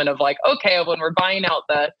was a moment of okay, when we're buying out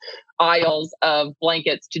the aisles of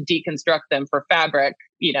blankets to deconstruct them for fabric,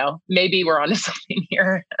 maybe we're onto something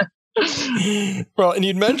here. Well, and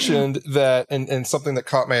you'd mentioned that, and something that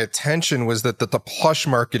caught my attention was that the plush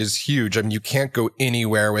market is huge. I mean, you can't go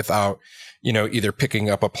anywhere without, either picking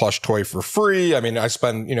up a plush toy for free. I mean, I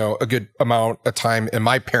spend, a good amount of time in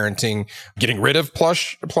my parenting getting rid of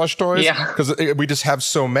plush toys because we just have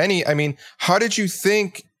so many. I mean, how did you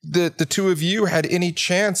think that the two of you had any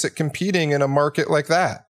chance at competing in a market like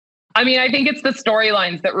that? I mean, I think it's the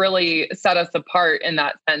storylines that really set us apart in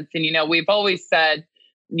that sense. And, we've always said,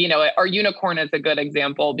 our unicorn is a good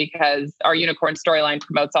example because our unicorn storyline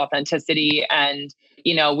promotes authenticity. And,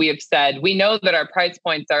 we have said, we know that our price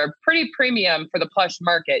points are pretty premium for the plush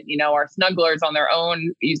market. Our snugglers on their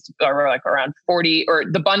own are around 40, or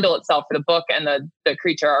the bundle itself for the book and the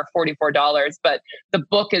creature are $44, but the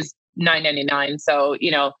book is $9.99. So,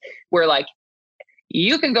 we're like,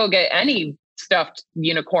 you can go get any stuffed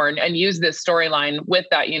unicorn and use this storyline with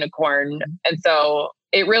that unicorn. And so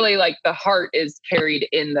it really the heart is carried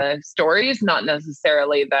in the stories, not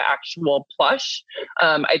necessarily the actual plush.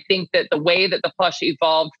 I think that the way that the plush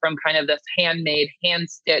evolved from kind of this handmade,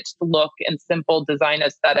 hand-stitched look and simple design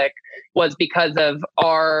aesthetic was because of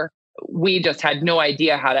we just had no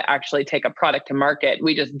idea how to actually take a product to market.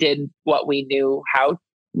 We just did what we knew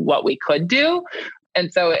what we could do.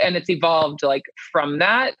 And it's evolved from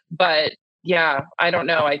that. But yeah, I don't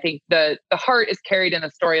know. I think the heart is carried in the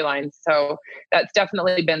storyline. So that's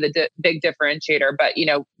definitely been the big differentiator. But,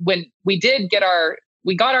 when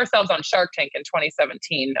we got ourselves on Shark Tank in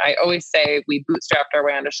 2017, I always say we bootstrapped our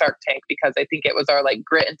way onto Shark Tank because I think it was our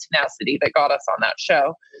grit and tenacity that got us on that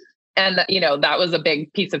show. And, that was a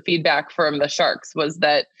big piece of feedback from the sharks was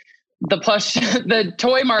that the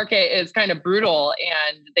toy market is kind of brutal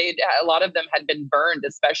and a lot of them had been burned,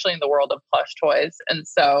 especially in the world of plush toys. And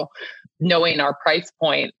so knowing our price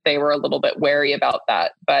point, they were a little bit wary about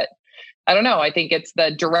that. But I don't know. I think it's the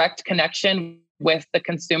direct connection with the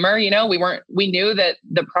consumer. We knew that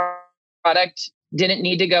the product didn't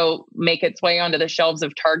need to go make its way onto the shelves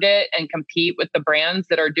of Target and compete with the brands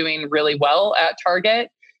that are doing really well at Target.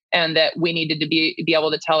 And that we needed to be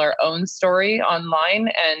able to tell our own story online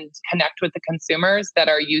and connect with the consumers that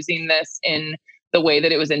are using this in the way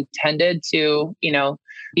that it was intended to,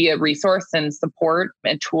 be a resource and support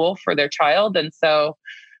and tool for their child. And so,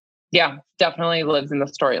 yeah, definitely lives in the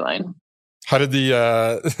storyline. How did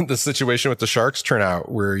the situation with the sharks turn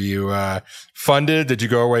out? Were you funded? Did you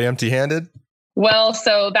go away empty-handed? Well,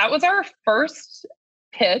 so that was our first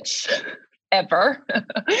pitch ever.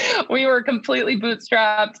 We were completely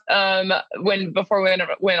bootstrapped before we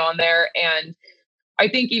went on there. And I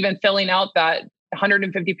think even filling out that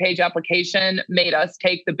 150-page application made us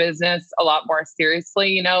take the business a lot more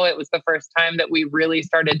seriously. It was the first time that we really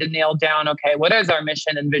started to nail down, okay, what is our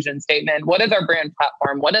mission and vision statement? What is our brand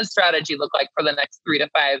platform? What does strategy look like for the next 3 to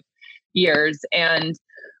 5 years? And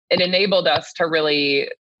it enabled us to really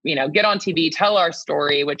get on TV, tell our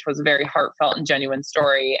story, which was a very heartfelt and genuine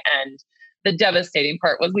story. And the devastating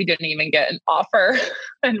part was we didn't even get an offer.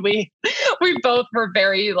 And we both were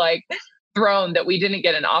very thrown that we didn't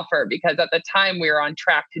get an offer, because at the time we were on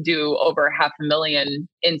track to do over $500,000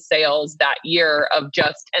 in sales that year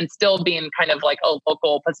and still being kind of like a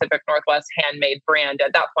local Pacific Northwest handmade brand.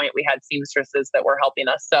 At that point, we had seamstresses that were helping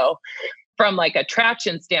us. So from a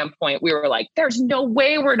traction standpoint, we were like, there's no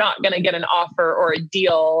way we're not going to get an offer or a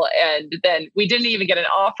deal. And then we didn't even get an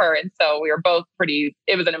offer. And so we were both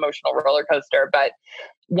it was an emotional roller coaster. But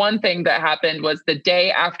one thing that happened was the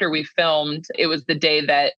day after we filmed, it was the day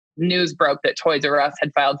that news broke that Toys R Us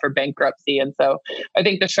had filed for bankruptcy. And so I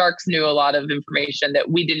think the Sharks knew a lot of information that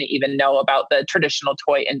we didn't even know about the traditional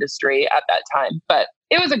toy industry at that time. But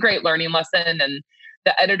it was a great learning lesson. And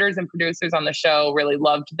the editors and producers on the show really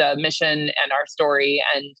loved the mission and our story.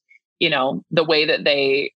 And, the way that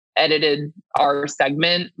they edited our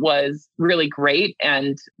segment was really great.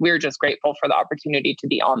 And we're just grateful for the opportunity to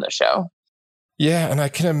be on the show. Yeah. And I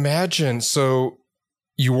can imagine. So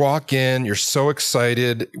you walk in, you're so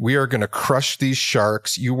excited. We are going to crush these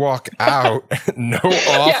sharks. You walk out, no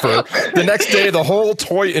offer. Yeah. The next day, the whole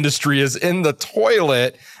toy industry is in the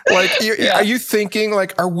toilet. Are you thinking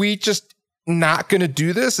are we just not going to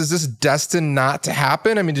do this? Is this destined not to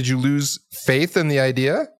happen? I mean, did you lose faith in the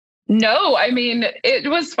idea? No, I mean, it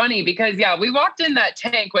was funny because, we walked in that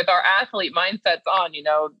tank with our athlete mindsets on,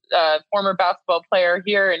 former basketball player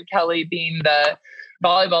here and Kelly being the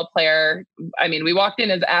volleyball player. I mean, we walked in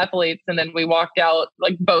as athletes and then we walked out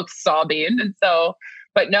both sobbing. And so,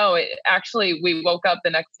 but no, actually we woke up the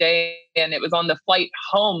next day and it was on the flight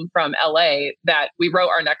home from LA that we wrote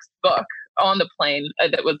our next book on the plane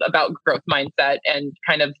that was about growth mindset and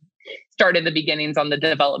kind of started the beginnings on the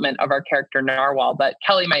development of our character Narwhal. But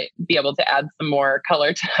Kelly might be able to add some more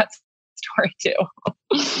color to that story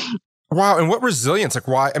too. Wow. And what resilience,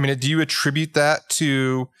 why? I mean, do you attribute that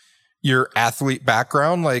to your athlete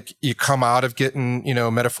background? You come out of getting,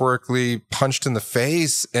 metaphorically punched in the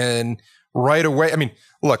face and right away. I mean,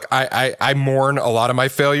 look, I mourn a lot of my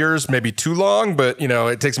failures, maybe too long, but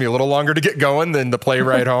it takes me a little longer to get going than to play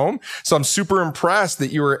right home. So I'm super impressed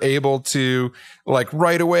that you were able to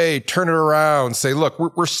right away, turn it around, say, look,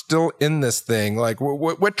 we're still in this thing.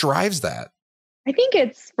 What drives that? I think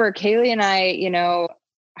it's for Kaylee and I,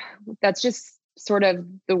 that's just sort of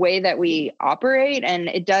the way that we operate. And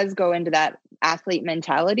it does go into that athlete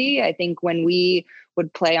mentality. I think when we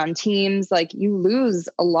would play on teams, you lose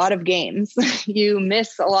a lot of games, you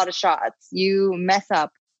miss a lot of shots, you mess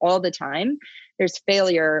up all the time. There's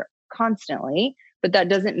failure constantly, but that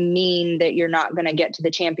doesn't mean that you're not going to get to the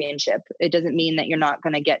championship. It doesn't mean that you're not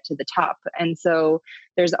going to get to the top. And so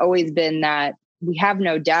there's always been that we have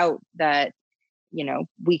no doubt that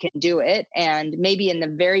we can do it. And maybe in the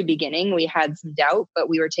very beginning, we had some doubt, but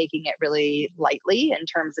we were taking it really lightly in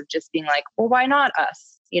terms of just being well, why not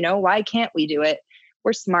us? Why can't we do it?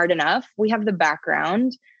 We're smart enough. We have the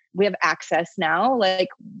background. We have access now.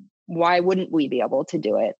 Why wouldn't we be able to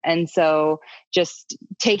do it? And so just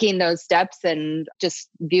taking those steps and just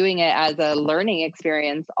viewing it as a learning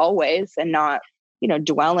experience always, and not,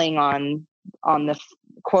 dwelling on the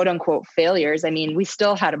quote unquote failures. I mean, we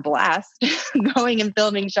still had a blast going and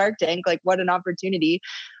filming Shark Tank. What an opportunity.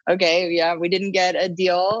 Okay. Yeah. We didn't get a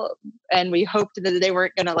deal and we hoped that they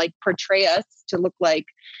weren't going to portray us to look like,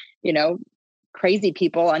 crazy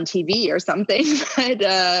people on TV or something. But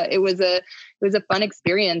it was a fun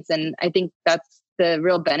experience. And I think that's the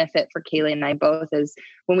real benefit for Kaylee and I both, is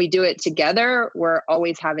when we do it together, we're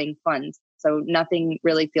always having fun. So nothing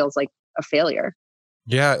really feels like a failure.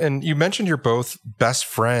 Yeah. And you mentioned you're both best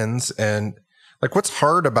friends, and what's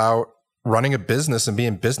hard about running a business and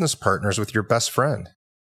being business partners with your best friend?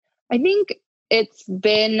 I think it's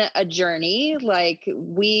been a journey.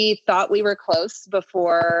 We thought we were close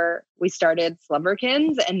before we started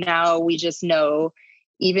Slumberkins, and now we just know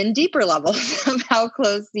even deeper levels of how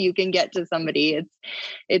close you can get to somebody.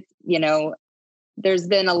 It's there's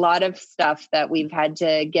been a lot of stuff that we've had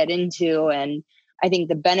to get into, and I think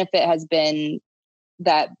the benefit has been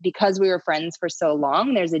that because we were friends for so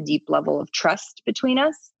long, there's a deep level of trust between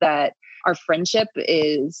us, that our friendship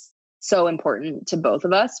is so important to both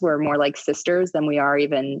of us. We're more like sisters than we are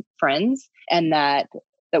even friends, and that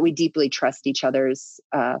we deeply trust each other's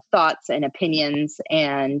thoughts and opinions.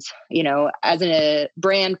 And, as a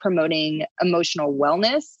brand promoting emotional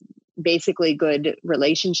wellness, basically good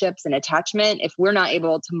relationships and attachment, if we're not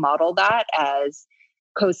able to model that as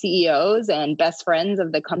co-CEOs and best friends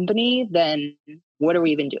of the company, then what are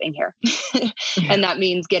we even doing here? And that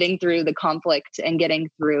means getting through the conflict and getting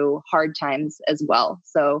through hard times as well.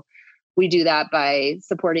 So we do that by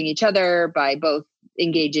supporting each other, by both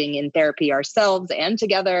engaging in therapy ourselves and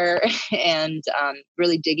together, and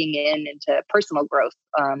really digging into personal growth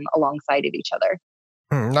alongside of each other.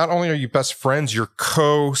 Not only are you best friends, you're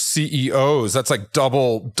co-CEOs. That's like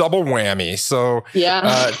double whammy. So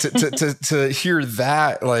yeah, to hear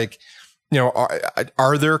that, like,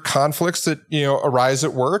 are there conflicts that, arise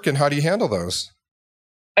at work, and how do you handle those?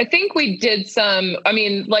 I think we did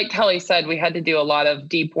like Kelly said, we had to do a lot of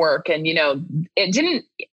deep work, and, it didn't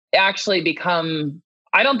actually become,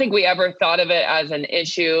 I don't think we ever thought of it as an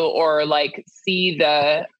issue or like see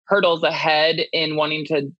the hurdles ahead in wanting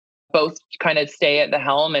to both kind of stay at the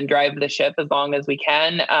helm and drive the ship as long as we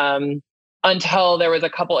can, until there was a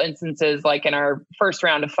couple instances, like in our first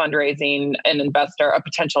round of fundraising, a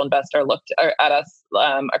potential investor looked at us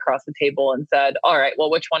across the table and said, all right, well,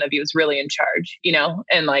 which one of you is really in charge,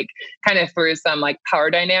 and like kind of threw some like power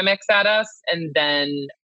dynamics at us. And then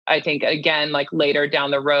I think, again, like later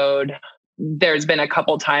down the road, there's been a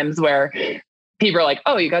couple times where people are like,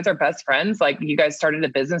 oh, you guys are best friends. Like, you guys started a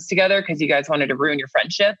business together because you guys wanted to ruin your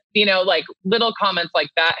friendship. Like little comments like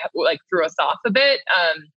that, like threw us off a bit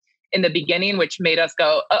in the beginning, which made us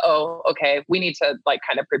go, okay, we need to like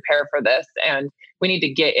kind of prepare for this. And we need to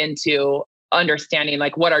get into understanding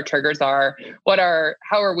like what our triggers are,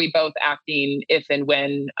 how are we both acting if and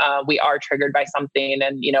when we are triggered by something.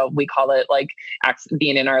 And, we call it like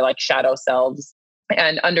being in our like shadow selves,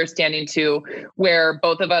 and understanding too where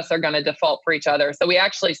both of us are going to default for each other. So we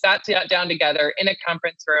actually sat down together in a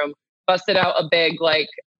conference room, busted out a big, like,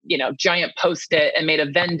 giant Post-it, and made a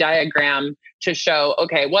Venn diagram to show,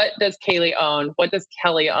 okay, what does Kaylee own? What does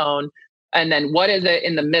Kelly own? And then what is it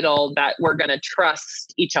in the middle that we're going to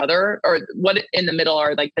trust each other, or what in the middle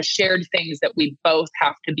are like the shared things that we both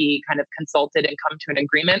have to be kind of consulted and come to an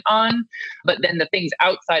agreement on. But then the things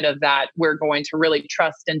outside of that, we're going to really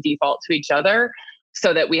trust and default to each other,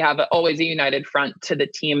 so that we have always a united front to the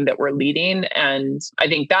team that we're leading. And I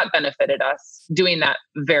think that benefited us doing that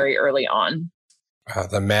very early on.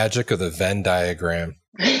 The magic of the Venn diagram.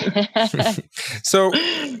 So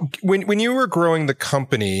when you were growing the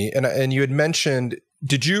company, and you had mentioned,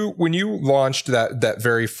 when you launched that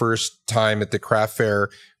very first time at the craft fair,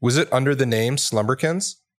 was it under the name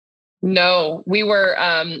Slumberkins? No, we were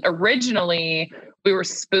originally, we were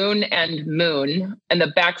Spoon and Moon. And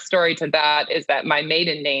the backstory to that is that my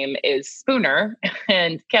maiden name is Spooner,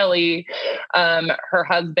 and Kelly, her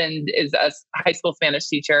husband, is a high school Spanish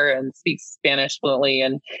teacher and speaks Spanish fluently,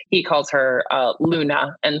 and he calls her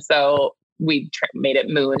Luna. And so we made it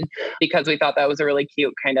Moon because we thought that was a really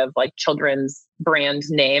cute kind of like children's brand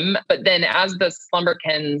name. But then as the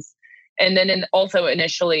Slumberkins, and then also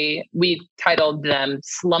initially we titled them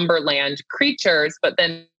Slumberland Creatures. But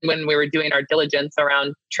then when we were doing our diligence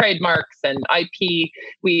around trademarks and IP,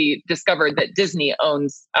 we discovered that Disney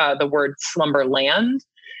owns the word Slumberland.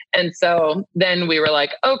 And so then we were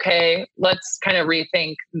like, okay, let's kind of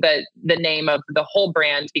rethink the name of the whole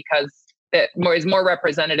brand, because it is more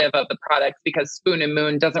representative of the product, because Spoon and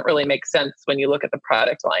Moon doesn't really make sense when you look at the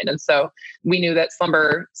product line. And so we knew that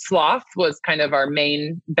Slumber Sloth was kind of our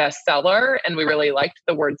main bestseller, and we really liked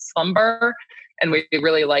the word slumber, and we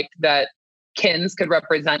really liked that kins could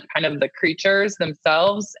represent kind of the creatures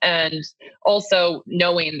themselves. And also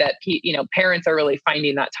knowing that, parents are really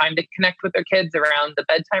finding that time to connect with their kids around the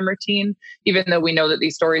bedtime routine, even though we know that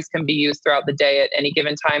these stories can be used throughout the day at any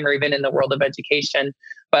given time, or even in the world of education.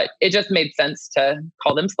 But it just made sense to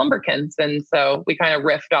call them Slumberkins. And so we kind of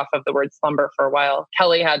riffed off of the word slumber for a while.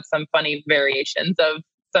 Kelly had some funny variations of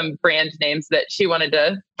some brand names that she wanted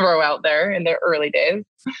to throw out there in the early days.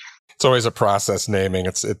 It's always a process naming.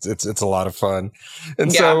 It's a lot of fun.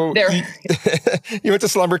 And so you went to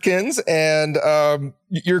Slumberkins, and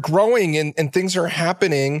you're growing, and things are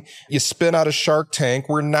happening. You spin out of Shark Tank.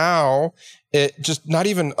 We're now just not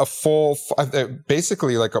even a full,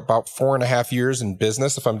 basically like about 4.5 years in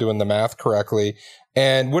business, if I'm doing the math correctly.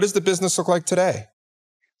 And what does the business look like today?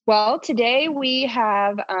 Well, today we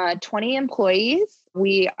have 20 employees.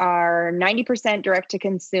 We are 90% direct to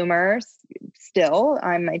consumers still.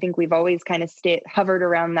 I think we've always kind of hovered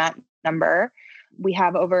around that number. We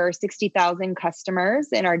have over 60,000 customers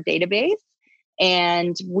in our database,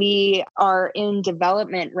 and we are in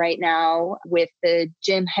development right now with the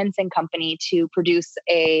Jim Henson Company to produce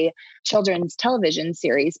a children's television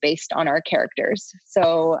series based on our characters.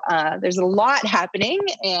 So there's a lot happening,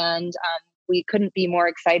 and we couldn't be more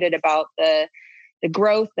excited about the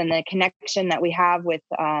growth and the connection that we have with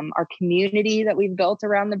our community that we've built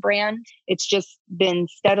around the brand. It's just been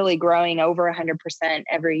steadily growing over 100%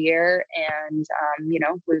 every year. And,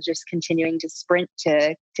 we're just continuing to sprint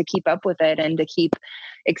to keep up with it and to keep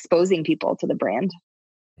exposing people to the brand.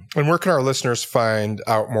 And where can our listeners find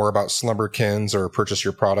out more about Slumberkins or purchase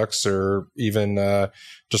your products or even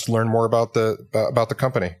just learn more about the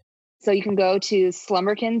company? So you can go to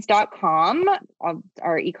slumberkins.com,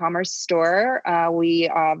 our e-commerce store. We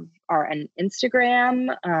are on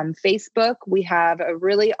Instagram, Facebook. We have a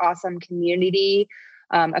really awesome community,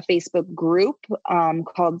 a Facebook group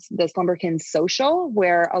called the Slumberkins Social,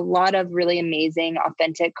 where a lot of really amazing,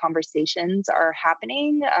 authentic conversations are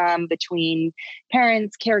happening between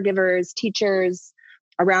parents, caregivers, teachers,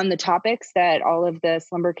 around the topics that all of the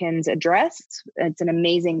Slumberkins address. It's an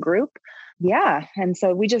amazing group. Yeah. And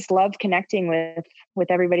so we just love connecting with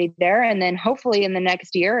everybody there. And then hopefully in the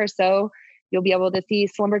next year or so, you'll be able to see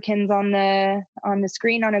Slumberkins on the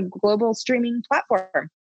screen on a global streaming platform.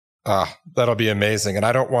 That'll be amazing. And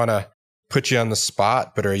I don't want to put you on the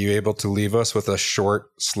spot, but are you able to leave us with a short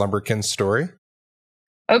Slumberkins story?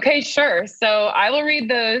 Okay, sure. So I will read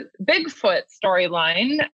the Bigfoot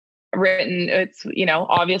storyline written. It's,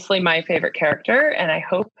 obviously my favorite character, and I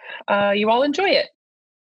hope you all enjoy it.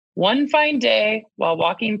 One fine day, while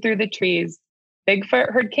walking through the trees,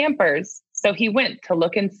 Bigfoot heard campers, so he went to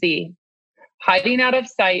look and see. Hiding out of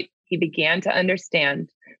sight, he began to understand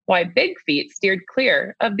why Big Feet steered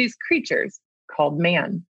clear of these creatures called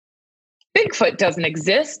man. Bigfoot doesn't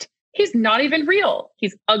exist. He's not even real.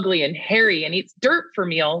 He's ugly and hairy and eats dirt for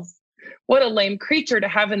meals. What a lame creature to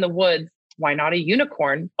have in the woods. Why not a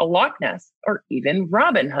unicorn, a Loch Ness, or even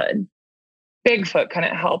Robin Hood? Bigfoot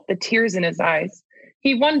couldn't help the tears in his eyes.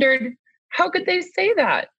 He wondered, how could they say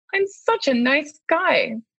that? I'm such a nice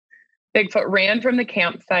guy. Bigfoot ran from the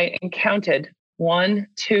campsite and counted 1,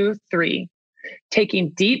 2, 3. Taking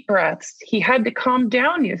deep breaths, he had to calm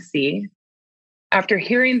down, you see. After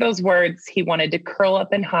hearing those words, he wanted to curl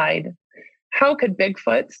up and hide. How could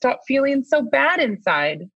Bigfoot stop feeling so bad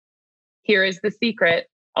inside? Here is the secret.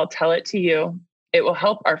 I'll tell it to you. It will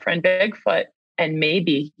help our friend Bigfoot, and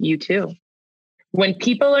maybe you too. When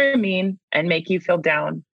people are mean and make you feel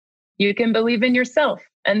down, you can believe in yourself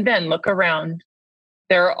and then look around.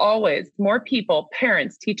 There are always more people,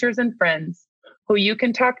 parents, teachers, and friends who you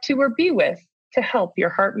can talk to or be with to help your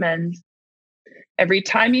heart mend. Every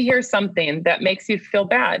time you hear something that makes you feel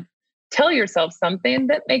bad, tell yourself something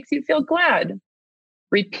that makes you feel glad.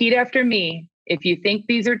 Repeat after me. If you think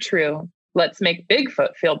these are true, let's make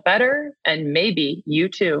Bigfoot feel better, and maybe you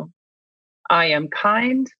too. I am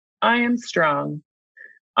kind. I am strong.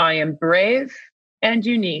 I am brave and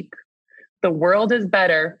unique. The world is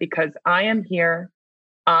better because I am here.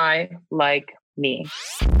 I like me.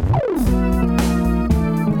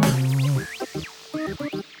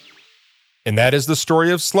 And that is the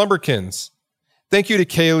story of Slumberkins. Thank you to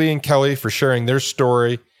Kaylee and Kelly for sharing their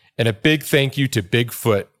story, and a big thank you to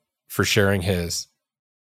Bigfoot for sharing his.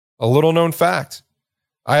 A little known fact,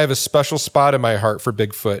 I have a special spot in my heart for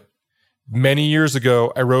Bigfoot. Many years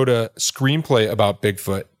ago, I wrote a screenplay about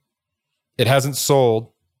Bigfoot. It hasn't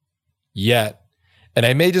sold yet, and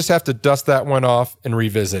I may just have to dust that one off and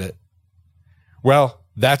revisit it. Well,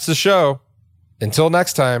 that's the show. Until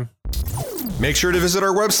next time. Make sure to visit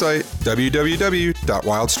our website,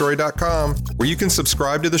 www.wildstory.com, where you can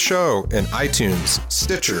subscribe to the show in iTunes,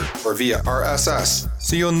 Stitcher, or via RSS,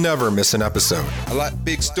 so you'll never miss an episode. I like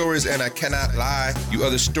big stories and I cannot lie. You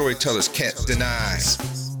other storytellers can't deny.